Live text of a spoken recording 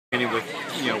inning with,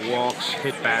 walks,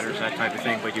 hit batters, that type of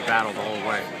thing, but you battled the whole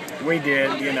way. We did,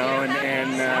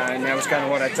 and that was kind of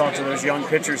what I talked to those young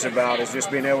pitchers about, is just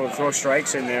being able to throw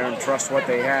strikes in there and trust what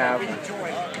they have.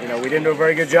 We didn't do a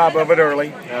very good job of it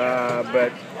early,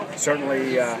 but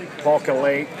certainly Polka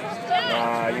late.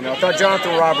 I thought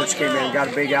Jonathan Roberts came in and got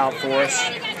a big out for us,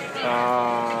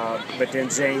 but then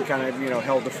Zane kind of,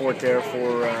 held the fort there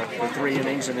for 3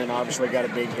 innings, and then obviously got a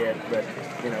big hit. But,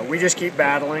 we just keep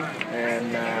battling,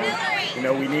 and,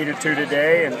 we needed to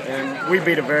today, and we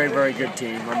beat a very, very good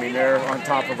team. I mean, they're on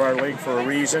top of our league for a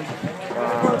reason,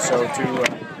 so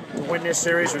to win this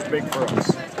series was big for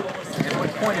us. At what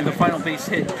point in the final base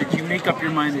hit did you make up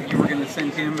your mind that you were going to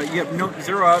send him? But you have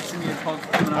 0 outs and you had Polka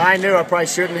coming up. I knew I probably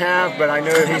shouldn't have, but I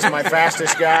knew he's my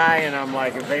fastest guy, and I'm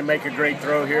like, if they make a great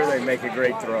throw here, they make a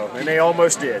great throw, and they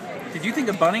almost did. Did you think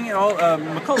of bunting at all?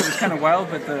 McCullough was kind of wild,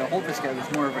 but the Holtvis guy was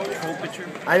more of a control pitcher.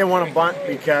 I didn't want to bunt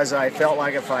because I felt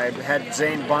like if I had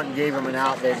Zane bunt and gave him an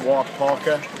out, they'd walk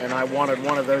Polka, and I wanted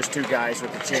one of those 2 guys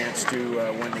with a chance to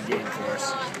win the game for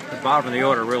us. The bottom of the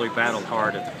order really battled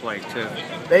hard at the plate, too.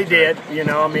 They did, you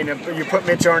put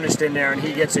Mitch Ernest in there, and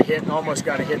he gets a hit and almost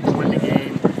got a hit to win the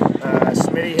game.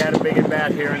 Smitty had a big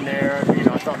at-bat here and there.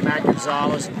 I thought Matt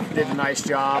Gonzalez did a nice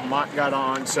job. Mott got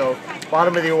on. So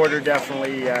bottom of the order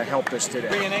definitely helped us today.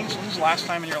 3 innings? When was the last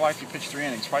time in your life you pitched 3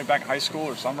 innings? Probably back in high school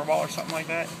or summer ball or something like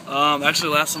that?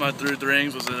 Actually, last time I threw 3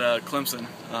 innings was at Clemson.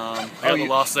 I got the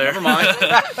loss there. Never mind.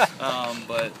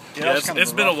 But yeah,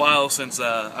 it's been a while since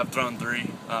I've thrown 3.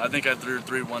 I think I threw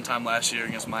 3 one time last year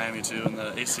against Miami too in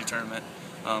the ACC tournament.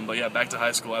 But yeah, back to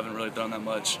high school, I haven't really thrown that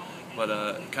much. But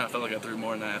it kind of felt like I threw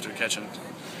more than that after catching it.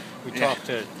 We talked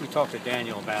to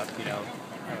Daniel about the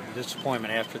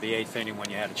disappointment after the 8th inning when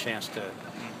you had a chance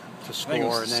to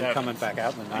score, and then coming back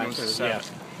out in the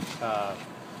 9th.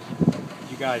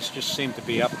 You guys just seemed to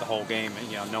be up the whole game,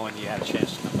 knowing you had a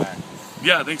chance to come back.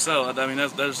 Yeah, I think so. I mean,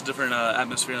 there's a different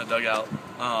atmosphere in the dugout.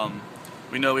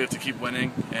 We know we have to keep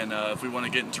winning, and if we want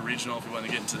to get into regional, if we want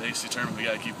to get into the ACC tournament, we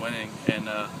got to keep winning. And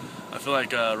I feel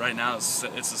like right now it's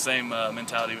the same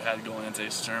mentality we had going into the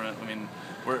ACC tournament. I mean,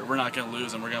 we're not going to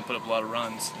lose, and we're going to put up a lot of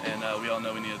runs, and we all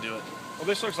know we need to do it. Well,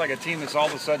 this looks like a team that's all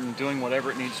of a sudden doing whatever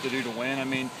it needs to do to win. I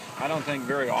mean, I don't think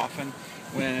very often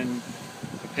when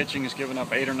the pitching is giving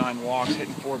up 8 or 9 walks,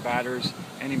 hitting 4 batters,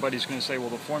 anybody's going to say, well,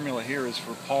 the formula here is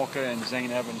for Polka and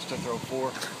Zane Evans to throw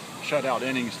 4 shutout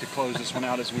innings to close this one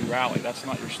out as we rally. That's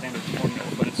not your standard formula,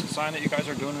 but it's a sign that you guys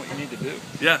are doing what you need to do.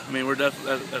 Yeah, I mean,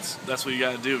 that's what you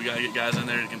got to do. We got to get guys in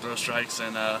there who can throw strikes,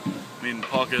 and I mean,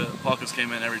 Polka's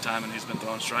came in every time and he's been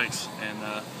throwing strikes, and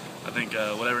I think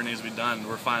whatever needs to be done,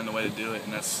 we're finding a way to do it,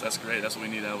 and that's great. That's what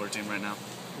we need out of our team right now.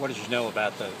 What did you know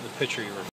about the pitcher you were